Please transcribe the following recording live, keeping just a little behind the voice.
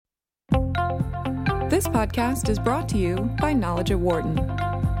This podcast is brought to you by Knowledge at Wharton.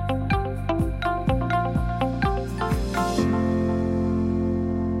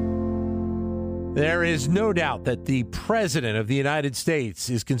 There is no doubt that the President of the United States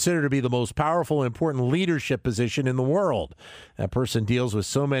is considered to be the most powerful and important leadership position in the world. That person deals with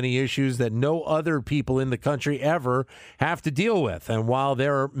so many issues that no other people in the country ever have to deal with. And while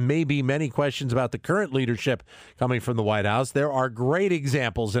there may be many questions about the current leadership coming from the White House, there are great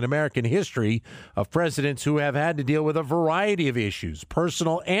examples in American history of presidents who have had to deal with a variety of issues,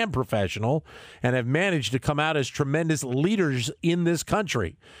 personal and professional, and have managed to come out as tremendous leaders in this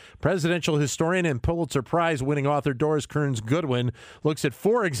country. Presidential historian and Pulitzer Prize-winning author Doris Kearns Goodwin looks at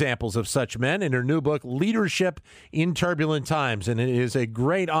 4 examples of such men in her new book, Leadership in Turbulent Times, and it is a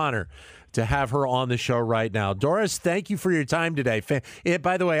great honor to have her on the show right now. Doris, thank you for your time today.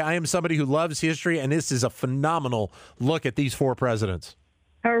 By the way, I am somebody who loves history, and this is a phenomenal look at these 4 presidents.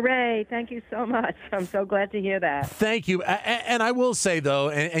 Hooray. Thank you so much. I'm so glad to hear that. Thank you. And I will say, though,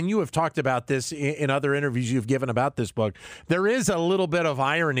 and you have talked about this in other interviews you've given about this book, there is a little bit of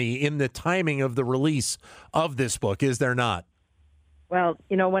irony in the timing of the release of this book, is there not? Well,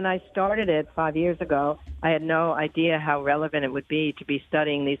 you know, when I started it 5 years ago, I had no idea how relevant it would be to be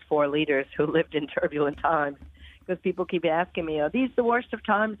studying these 4 leaders who lived in turbulent times, because people keep asking me, are these the worst of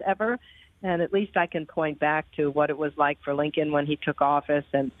times ever? And at least I can point back to what it was like for Lincoln when he took office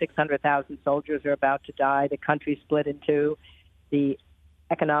and 600,000 soldiers are about to die. The country split in two. The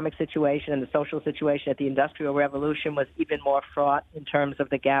economic situation and the social situation at the Industrial Revolution was even more fraught in terms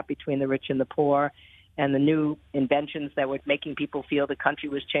of the gap between the rich and the poor, and the new inventions that were making people feel the country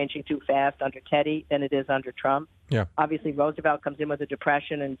was changing too fast under Teddy than it is under Trump. Yeah. Obviously, Roosevelt comes in with the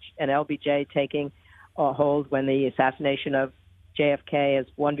Depression and LBJ taking a hold when the assassination of JFK has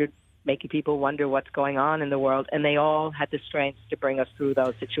making people wonder what's going on in the world, and they all had the strength to bring us through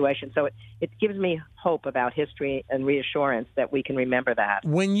those situations. So it gives me hope about history and reassurance that we can remember that.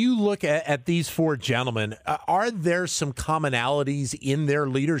 When you look at these 4 gentlemen, are there some commonalities in their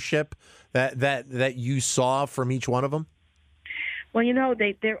leadership that you saw from each one of them? Well, you know,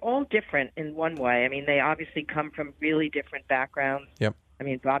 they're all different in one way. I mean, they obviously come from really different backgrounds. Yep. I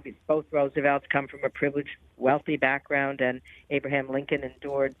mean, both Roosevelts come from a privileged, wealthy background, and Abraham Lincoln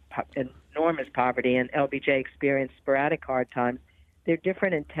endured enormous poverty, and LBJ experienced sporadic hard times. They're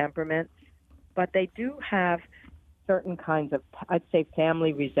different in temperament, but they do have certain kinds of, I'd say,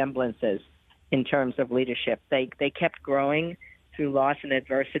 family resemblances in terms of leadership. They kept growing through loss and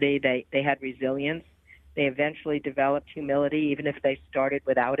adversity. They had resilience. They eventually developed humility, even if they started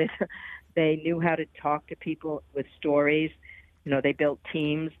without it. They knew how to talk to people with stories. You know, they built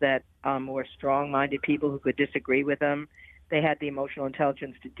teams that were strong-minded people who could disagree with them. They had the emotional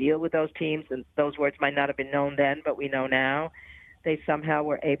intelligence to deal with those teams, and those words might not have been known then, but we know now. They somehow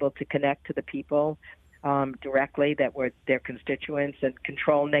were able to connect to the people directly that were their constituents and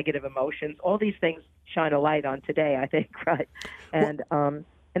control negative emotions. All these things shine a light on today, I think, right?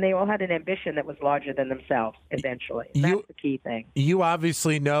 And they all had an ambition that was larger than themselves eventually. That's the key thing. You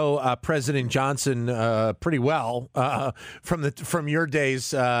obviously know President Johnson pretty well from your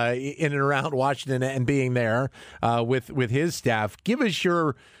days in and around Washington and being there with his staff. Give us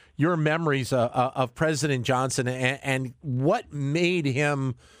your memories of President Johnson and what made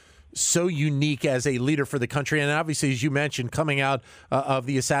him so unique as a leader for the country. And obviously, as you mentioned, coming out of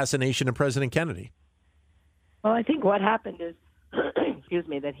the assassination of President Kennedy. Well, I think what happened is,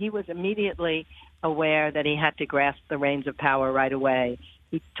 that he was immediately aware that he had to grasp the reins of power right away.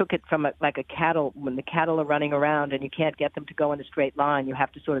 He took it from like a cattle. When the cattle are running around and you can't get them to go in a straight line, you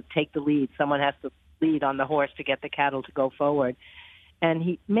have to sort of take the lead. Someone has to lead on the horse to get the cattle to go forward. And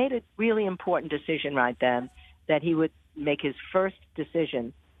he made a really important decision right then that he would make his first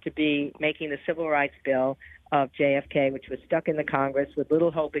decision to be making the Civil Rights Bill of JFK, which was stuck in the Congress with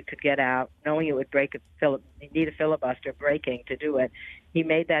little hope it could get out, knowing it would need a filibuster breaking to do it. He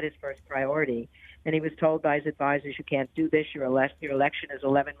made that his first priority. And he was told by his advisors, you can't do this, your election is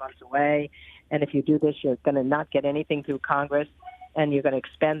 11 months away, and if you do this, you're going to not get anything through Congress, and you're going to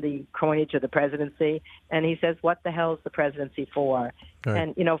expend the coinage of the presidency. And he says, what the hell is the presidency for? Right.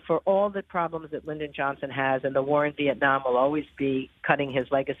 And, you know, for all the problems that Lyndon Johnson has, and the war in Vietnam will always be cutting his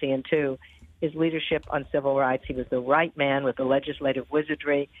legacy in two, his leadership on civil rights. He was the right man with the legislative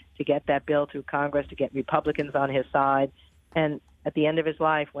wizardry to get that bill through Congress, to get Republicans on his side. And at the end of his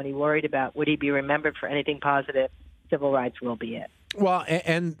life, when he worried about would he be remembered for anything positive, civil rights will be it. Well,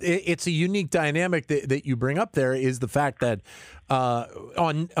 and it's a unique dynamic that you bring up there is the fact that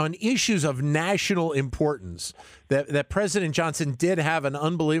on issues of national importance, that President Johnson did have an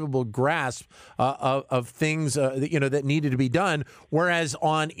unbelievable grasp of things that needed to be done, whereas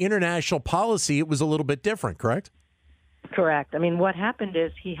on international policy, it was a little bit different, correct? Correct. I mean, what happened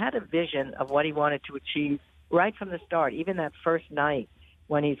is he had a vision of what he wanted to achieve right from the start, even that first night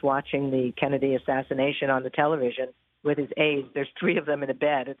when he's watching the Kennedy assassination on the television with his aides. There's three of them in a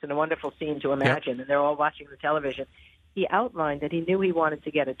bed. It's a wonderful scene to imagine, and they're all watching the television. He outlined that he knew he wanted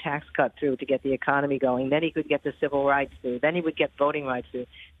to get a tax cut through to get the economy going. Then he could get the civil rights through. Then he would get voting rights through.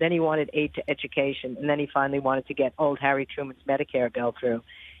 Then he wanted aid to education. And then he finally wanted to get old Harry Truman's Medicare bill through.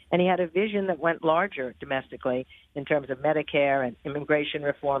 And he had a vision that went larger domestically in terms of Medicare and immigration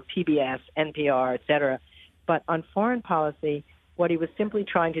reform, PBS, NPR, et cetera. But on foreign policy, what he was simply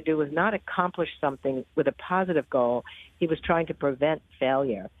trying to do was not accomplish something with a positive goal. He was trying to prevent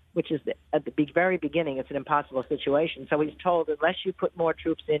failure, which is at the very beginning, it's an impossible situation. So he's told, unless you put more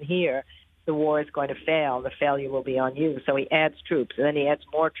troops in here, the war is going to fail. The failure will be on you. So he adds troops, and then he adds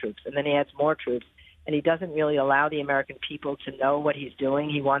more troops, and then he adds more troops. And he doesn't really allow the American people to know what he's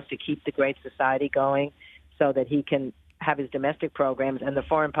doing. He wants to keep the Great Society going so that he can have his domestic programs and the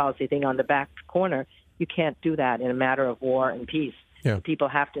foreign policy thing on the back corner. You can't do that in a matter of war and peace. Yeah. People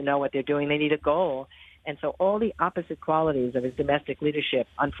have to know what they're doing. They need a goal. And so all the opposite qualities of his domestic leadership,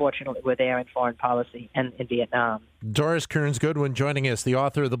 unfortunately, were there in foreign policy and in Vietnam. Doris Kearns Goodwin joining us, the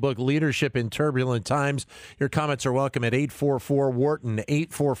author of the book Leadership in Turbulent Times. Your comments are welcome at 844-WHARTON,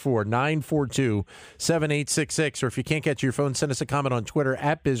 844-942-7866. Or if you can't get to your phone, send us a comment on Twitter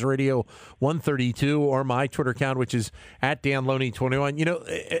at BizRadio132 or my Twitter account, which is at DanLoney21. You know,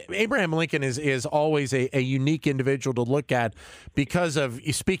 Abraham Lincoln is always a unique individual to look at because of,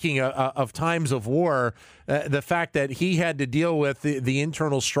 speaking of times of war, the fact that he had to deal with the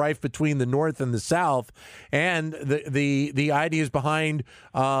internal strife between the North and the South, and the ideas behind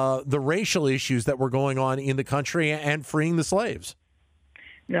the racial issues that were going on in the country and freeing the slaves.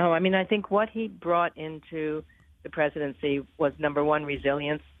 No, I mean, I think what he brought into the presidency was, number one,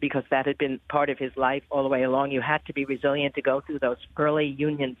 resilience, because that had been part of his life all the way along. You had to be resilient to go through those early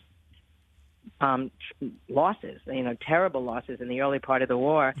Union losses, terrible losses in the early part of the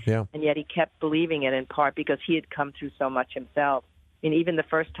war. Yeah. And yet he kept believing it, in part because he had come through so much himself. I mean, even the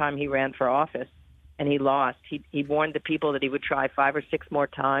first time he ran for office and he lost, he warned the people that he would try 5 or 6 more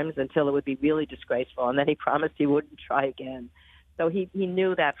times until it would be really disgraceful, and then he promised he wouldn't try again. So he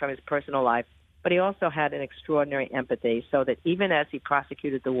knew that from his personal life, but he also had an extraordinary empathy, so that even as he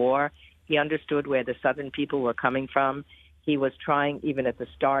prosecuted the war, he understood where the Southern people were coming from. He was trying, even at the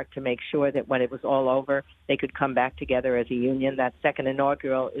start, to make sure that when it was all over, they could come back together as a union. That second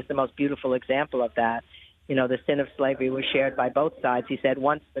inaugural is the most beautiful example of that. You know, the sin of slavery was shared by both sides. He said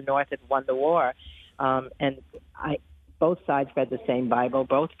once the North had won the war, both sides read the same Bible,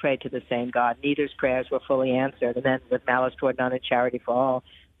 both prayed to the same God. Neither's prayers were fully answered. And then with malice toward none and charity for all,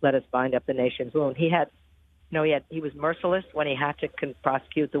 let us bind up the nation's wound. He was merciless when he had to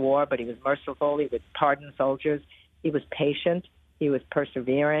prosecute the war, but he was merciful. He would pardon soldiers. He was patient. He was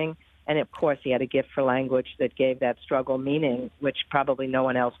persevering. And, of course, he had a gift for language that gave that struggle meaning, which probably no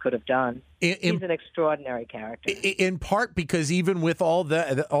one else could have done. He's an extraordinary character. In part because even with all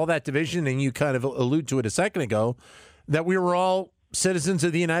that division, and you kind of allude to it a second ago, that we were all citizens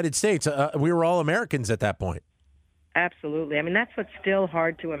of the United States. We were all Americans at that point. Absolutely. I mean, that's what's still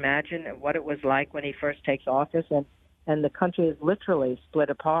hard to imagine, what it was like when he first takes office. And the country is literally split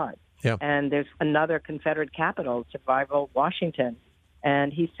apart. Yeah. And there's another Confederate capital, Survival, Washington.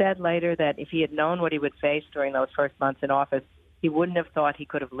 And he said later that if he had known what he would face during those first months in office, he wouldn't have thought he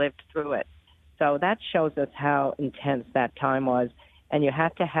could have lived through it. So that shows us how intense that time was. And you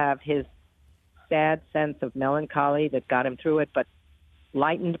had to have his sad sense of melancholy that got him through it, but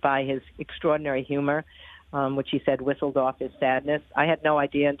lightened by his extraordinary humor, which he said whistled off his sadness. I had no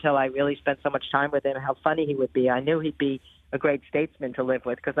idea until I really spent so much time with him how funny he would be. I knew he'd be a great statesman to live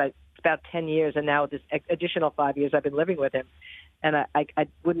with because it's about 10 years, and now this additional 5 years I've been living with him. And I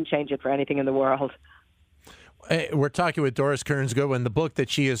wouldn't change it for anything in the world. We're talking with Doris Kearns Goodwin, the book that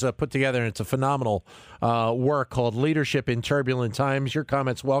she has put together, and it's a phenomenal work called Leadership in Turbulent Times. Your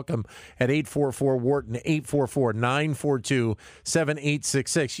comments welcome at 844-WHARTON,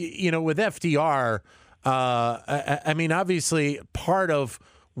 844-942-7866. You know, with FDR, I mean, obviously part of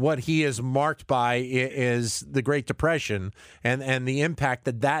what he is marked by is the Great Depression and the impact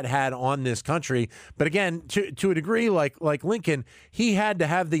that had on this country. But again, to a degree, like Lincoln, he had to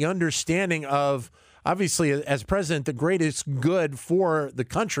have the understanding of obviously, as president, the greatest good for the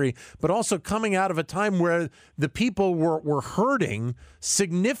country, but also coming out of a time where the people were hurting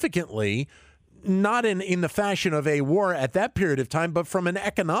significantly, not in the fashion of a war at that period of time, but from an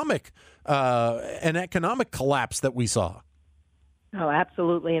economic collapse that we saw. Oh,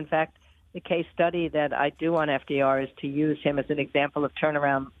 absolutely. In fact, the case study that I do on FDR is to use him as an example of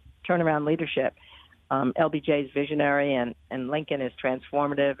turnaround leadership. LBJ is visionary, and Lincoln is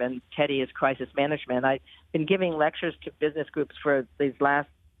transformative, and Teddy is crisis management. I've been giving lectures to business groups for these last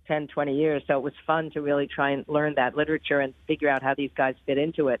 10, 20 years, so it was fun to really try and learn that literature and figure out how these guys fit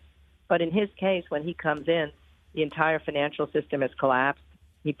into it. But in his case, when he comes in, the entire financial system has collapsed.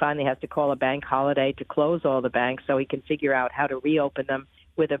 He finally has to call a bank holiday to close all the banks so he can figure out how to reopen them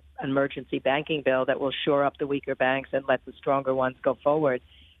with an emergency banking bill that will shore up the weaker banks and let the stronger ones go forward.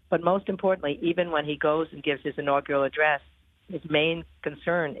 But most importantly, even when he goes and gives his inaugural address, his main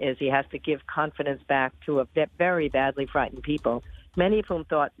concern is he has to give confidence back to a very badly frightened people, many of whom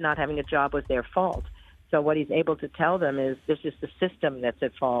thought not having a job was their fault. So what he's able to tell them is this is the system that's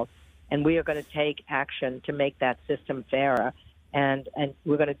at fault, and we are going to take action to make that system fairer. And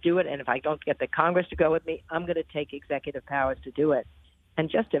we're going to do it, and if I don't get the Congress to go with me, I'm going to take executive powers to do it. And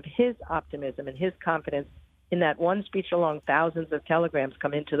just of his optimism and his confidence, in that one speech alone, thousands of telegrams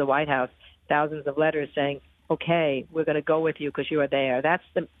come into the White House, thousands of letters saying, okay, we're going to go with you because you are there. That's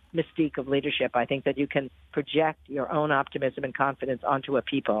the mystique of leadership, I think, that you can project your own optimism and confidence onto a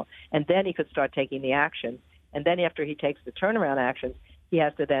people. And then he could start taking the action. And then after he takes the turnaround actions, he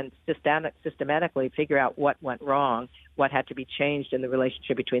has to then systematically figure out what went wrong, what had to be changed in the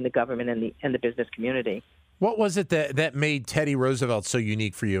relationship between the government and the business community. What was it that made Teddy Roosevelt so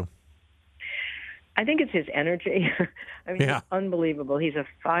unique for you? I think it's his energy. I mean, He's unbelievable. He's a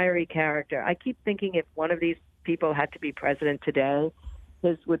fiery character. I keep thinking if one of these people had to be president today,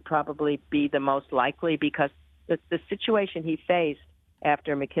 his would probably be the most likely, because the situation he faced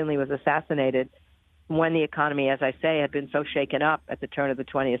after McKinley was assassinated, when the economy, as I say, had been so shaken up at the turn of the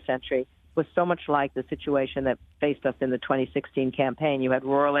 20th century, was so much like the situation that faced us in the 2016 campaign. You had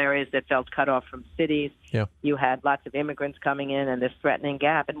rural areas that felt cut off from cities. Yeah. You had lots of immigrants coming in and this threatening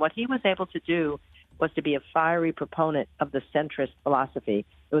gap. And what he was able to do was to be a fiery proponent of the centrist philosophy.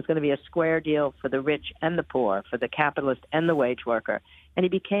 It was going to be a square deal for the rich and the poor, for the capitalist and the wage worker. And he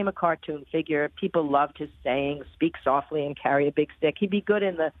became a cartoon figure. People loved his saying, speak softly and carry a big stick. He'd be good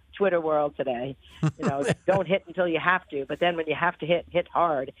in the Twitter world today. Don't hit until you have to. But then when you have to hit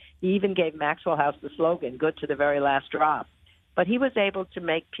hard. He even gave Maxwell House the slogan, good to the very last drop. But he was able to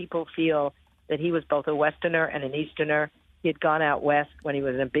make people feel that he was both a Westerner and an Easterner. He had gone out west when he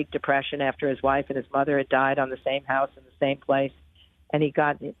was in a big depression after his wife and his mother had died on the same house in the same place. And he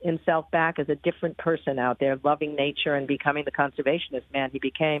got himself back as a different person out there, loving nature and becoming the conservationist man he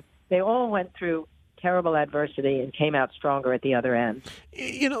became. They all went through terrible adversity and came out stronger at the other end.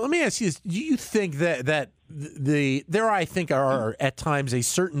 Let me ask you this. Do you think that there are at times a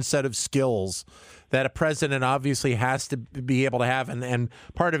certain set of skills that a president obviously has to be able to have, and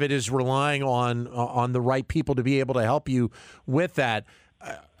part of it is relying on the right people to be able to help you with that?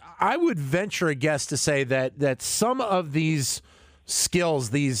 I would venture a guess to say that some of these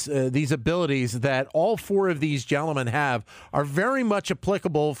skills, these abilities that all four of these gentlemen have are very much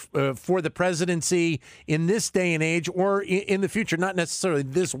applicable for the presidency in this day and age, or in the future, not necessarily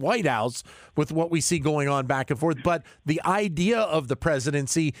this White House with what we see going on back and forth, but the idea of the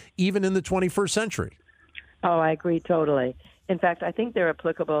presidency even in the 21st century. Oh, I agree totally. In fact, I think they're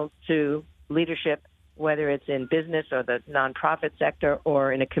applicable to leadership, whether it's in business or the nonprofit sector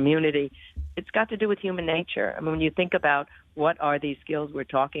or in a community. It's got to do with human nature. I mean, when you think about what are these skills we're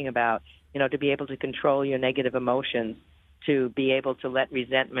talking about, to be able to control your negative emotions, to be able to let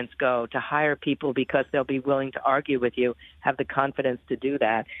resentments go, to hire people because they'll be willing to argue with you, have the confidence to do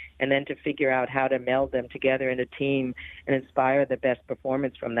that, and then to figure out how to meld them together in a team and inspire the best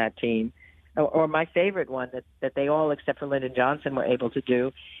performance from that team. Or my favorite one that they all, except for Lyndon Johnson, were able to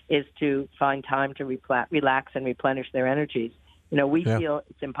do is to find time to relax and replenish their energies. We feel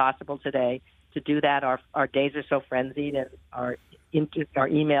it's impossible today to do that. Our days are so frenzied, and our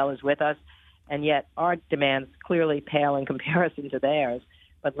email is with us, and yet our demands clearly pale in comparison to theirs.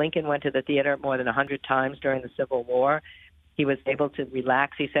 But Lincoln went to the theater more than 100 times during the Civil War. He was able to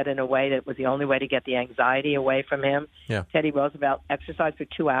relax, he said, in a way that was the only way to get the anxiety away from him. Yeah. Teddy Roosevelt exercised for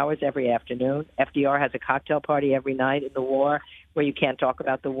 2 hours every afternoon. FDR has a cocktail party every night in the war where you can't talk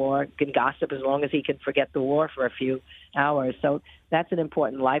about the war. You can gossip as long as he can forget the war for a few hours. So that's an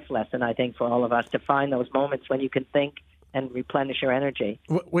important life lesson, I think, for all of us, to find those moments when you can think and replenish your energy.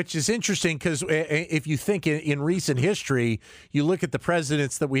 Which is interesting because if you think in recent history, you look at the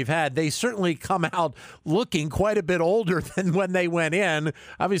presidents that we've had, they certainly come out looking quite a bit older than when they went in.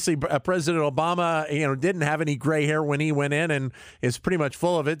 Obviously, President Obama, didn't have any gray hair when he went in and is pretty much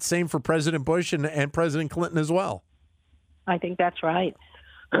full of it. Same for President Bush and President Clinton as well. I think that's right.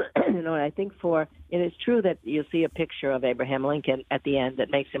 I think it is true that you'll see a picture of Abraham Lincoln at the end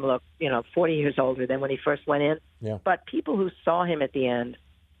that makes him look, 40 years older than when he first went in. Yeah. But people who saw him at the end,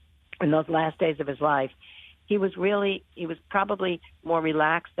 in those last days of his life, he was probably more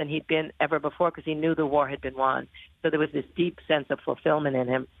relaxed than he'd been ever before because he knew the war had been won. So there was this deep sense of fulfillment in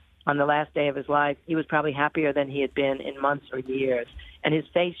him. On the last day of his life, he was probably happier than he had been in months or years. And his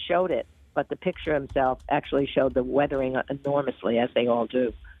face showed it. But the picture himself actually showed the weathering enormously, as they all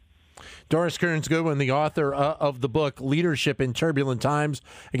do. Doris Kearns Goodwin, the author of the book Leadership in Turbulent Times.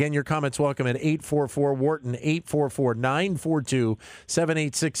 Again, your comments welcome at 844-WHARTON,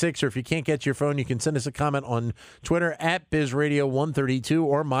 844-942-7866. Or if you can't get your phone, you can send us a comment on Twitter at BizRadio132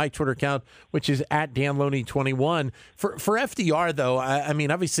 or my Twitter account, which is at DanLoney21. For FDR, though, I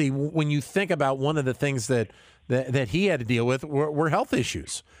mean, obviously, when you think about one of the things that he had to deal with were health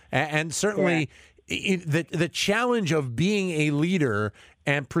issues. And certainly the challenge of being a leader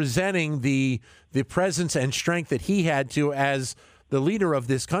and presenting the presence and strength that he had to as the leader of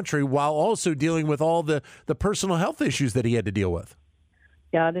this country while also dealing with all the personal health issues that he had to deal with.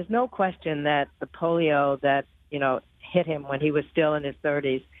 Yeah, there's no question that the polio that, hit him when he was still in his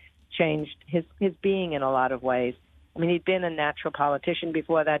 30s changed his being in a lot of ways. I mean, he'd been a natural politician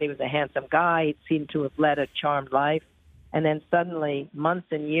before that. He was a handsome guy. He seemed to have led a charmed life. And then suddenly, months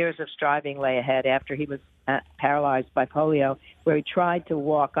and years of striving lay ahead after he was paralyzed by polio, where he tried to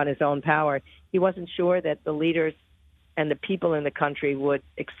walk on his own power. He wasn't sure that the leaders and the people in the country would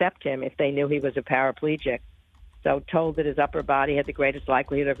accept him if they knew he was a paraplegic. So told that his upper body had the greatest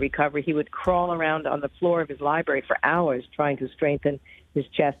likelihood of recovery, he would crawl around on the floor of his library for hours trying to strengthen his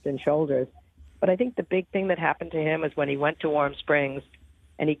chest and shoulders. But I think the big thing that happened to him is when he went to Warm Springs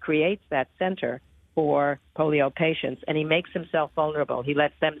and he creates that center for polio patients, and he makes himself vulnerable. He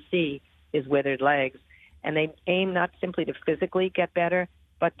lets them see his withered legs, and they aim not simply to physically get better,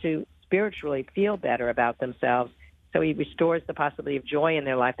 but to spiritually feel better about themselves. So he restores the possibility of joy in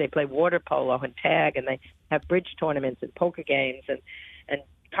their life. They play water polo and tag, and they have bridge tournaments and poker games and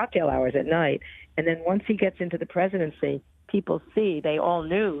cocktail hours at night. And then once he gets into the presidency, people see, they all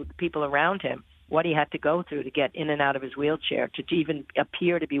knew, the people around him, what he had to go through to get in and out of his wheelchair, to even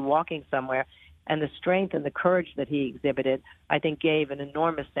appear to be walking somewhere. And the strength and the courage that he exhibited, I think, gave an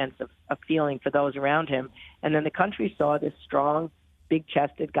enormous sense of feeling for those around him. And then the country saw this strong,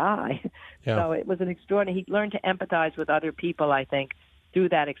 big-chested guy. Yeah. So it was an extraordinary. He learned to empathize with other people, I think, through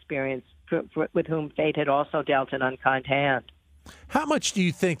that experience, with whom fate had also dealt an unkind hand. How much do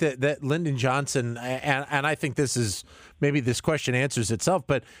you think that Lyndon Johnson, and I think maybe this question answers itself,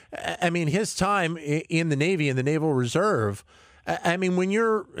 but I mean, his time in the Navy, in the Naval Reserve, I mean, when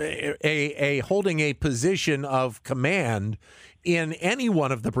you're holding a position of command in any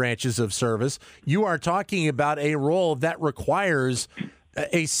one of the branches of service, you are talking about a role that requires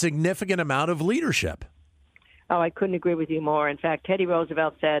a significant amount of leadership. Oh, I couldn't agree with you more. In fact, Teddy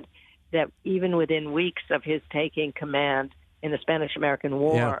Roosevelt said that even within weeks of his taking command in the Spanish-American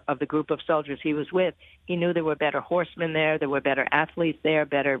War of the group of soldiers he was with, he knew there were better horsemen there were better athletes there,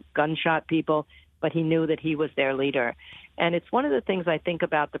 better gunshot people, but he knew that he was their leader. And it's one of the things I think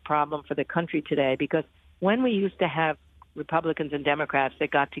about the problem for the country today, because when we used to have Republicans and Democrats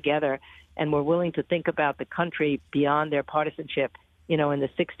that got together and were willing to think about the country beyond their partisanship, in the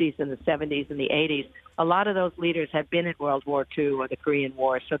 60s and the 70s and the 80s, a lot of those leaders had been in World War II or the Korean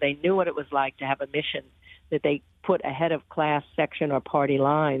War, so they knew what it was like to have a mission that they put ahead of class, section, or party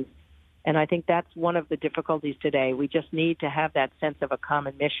lines. And I think that's one of the difficulties today. We just need to have that sense of a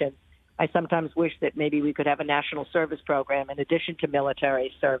common mission. I sometimes wish that maybe we could have a national service program in addition to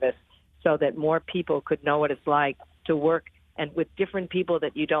military service so that more people could know what it's like to work and with different people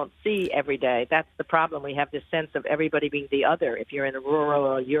that you don't see every day. That's the problem. We have this sense of everybody being the other. If you're in a rural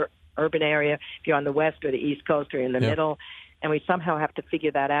or urban area, if you're on the West or the East Coast or in the middle, and we somehow have to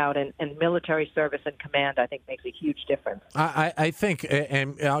figure that out. And military service and command, I think, makes a huge difference. I think,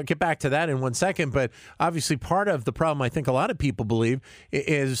 and I'll get back to that in 1 second, but obviously part of the problem I think a lot of people believe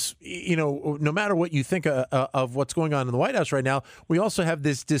is, no matter what you think of what's going on in the White House right now, we also have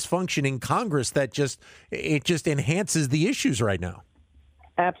this dysfunction in Congress that just enhances the issues right now.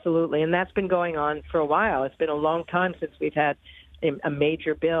 Absolutely, and that's been going on for a while. It's been a long time since we've had a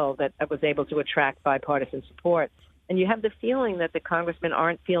major bill that was able to attract bipartisan support. And you have the feeling that the congressmen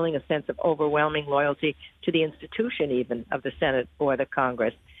aren't feeling a sense of overwhelming loyalty to the institution even of the Senate or the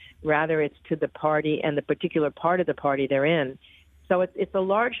Congress. Rather, it's to the party and the particular part of the party they're in. So it's a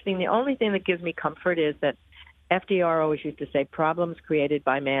large thing. The only thing that gives me comfort is that FDR always used to say problems created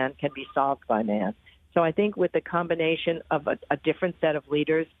by man can be solved by man. So I think with the combination of a different set of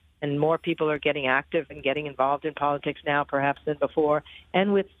leaders, and more people are getting active and getting involved in politics now perhaps than before,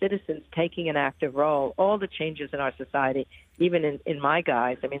 and with citizens taking an active role, all the changes in our society, even in my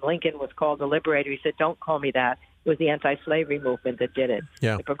guise. I mean, Lincoln was called the liberator. He said, don't call me that. It was the anti-slavery movement that did it.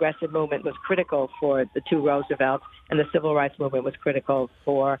 Yeah. The progressive movement was critical for the two Roosevelts, and the civil rights movement was critical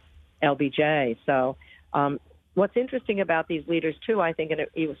for LBJ. So what's interesting about these leaders, too, I think, and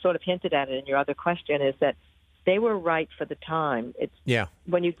you sort of hinted at it in your other question, is that they were right for the time.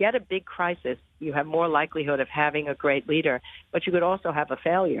 When you get a big crisis, you have more likelihood of having a great leader, but you could also have a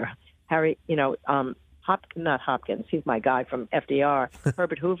failure. Not Hopkins, he's my guy from FDR.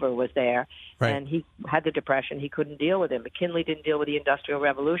 Herbert Hoover was there, right. And he had the Depression. He couldn't deal with it. McKinley didn't deal with the Industrial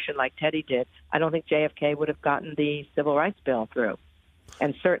Revolution like Teddy did. I don't think JFK would have gotten the Civil Rights Bill through.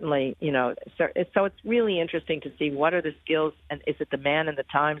 And certainly, so it's really interesting to see what are the skills, and is it the man and the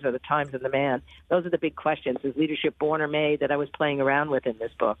times or the times and the man? Those are the big questions. Is leadership born or made that I was playing around with in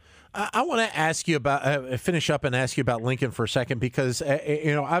this book? I want to ask you about, finish up and ask you about Lincoln for a second, because,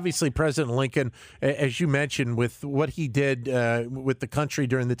 obviously President Lincoln, as you mentioned, with what he did with the country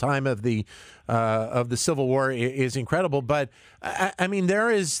during the time of the Civil War is incredible. But, I mean,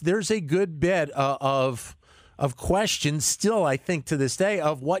 there's a good bit of questions still, I think, to this day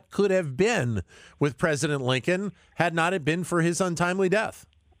of what could have been with President Lincoln had not it been for his untimely death.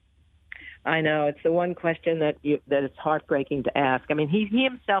 I know. It's the one question that it's heartbreaking to ask. I mean, he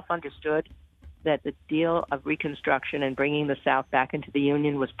himself understood that the deal of Reconstruction and bringing the South back into the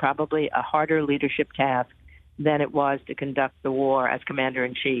Union was probably a harder leadership task than it was to conduct the war as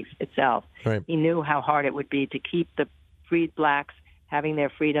commander-in-chief itself. Right. He knew how hard it would be to keep the freed blacks having their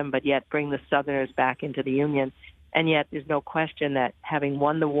freedom, but yet bring the Southerners back into the Union. And yet there's no question that having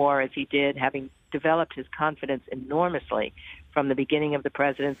won the war as he did, having developed his confidence enormously from the beginning of the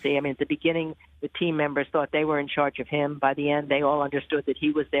presidency. I mean, at the beginning, the team members thought they were in charge of him. By the end, they all understood that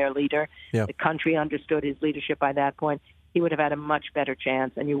he was their leader. Yeah. The country understood his leadership by that point. He would have had a much better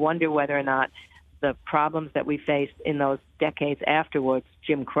chance. And you wonder whether or not the problems that we faced in those decades afterwards,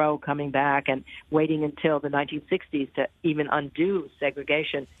 Jim Crow coming back and waiting until the 1960s to even undo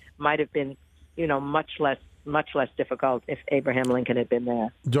segregation, might have been, much less difficult if Abraham Lincoln had been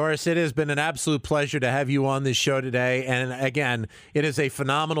there. Doris, it has been an absolute pleasure to have you on this show today. And again, it is a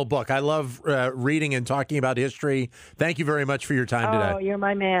phenomenal book. I love reading and talking about history. Thank you very much for your time today. Oh, you're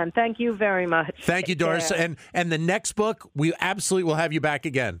my man. Thank you very much. Thank you, Doris. And the next book, we absolutely will have you back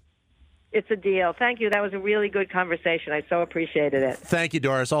again. It's a deal. Thank you. That was a really good conversation. I so appreciated it. Thank you,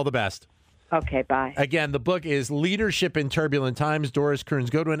 Doris. All the best. Okay, bye. Again, the book is Leadership in Turbulent Times, Doris Kearns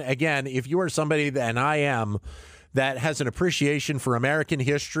Goodwin. Again, if you are somebody, and I am, that has an appreciation for American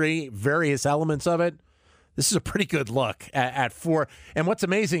history, various elements of it, this is a pretty good look at four. And what's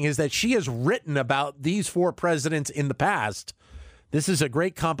amazing is that she has written about these four presidents in the past. This is a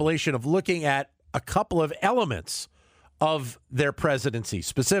great compilation of looking at a couple of elements of their presidency,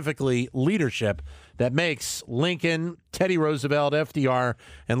 specifically leadership, that makes Lincoln, Teddy Roosevelt, FDR,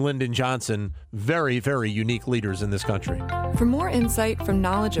 and Lyndon Johnson very, very unique leaders in this country. For more insight from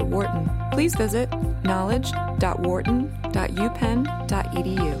Knowledge at Wharton, please visit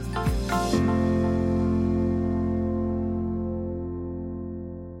knowledge.wharton.upenn.edu.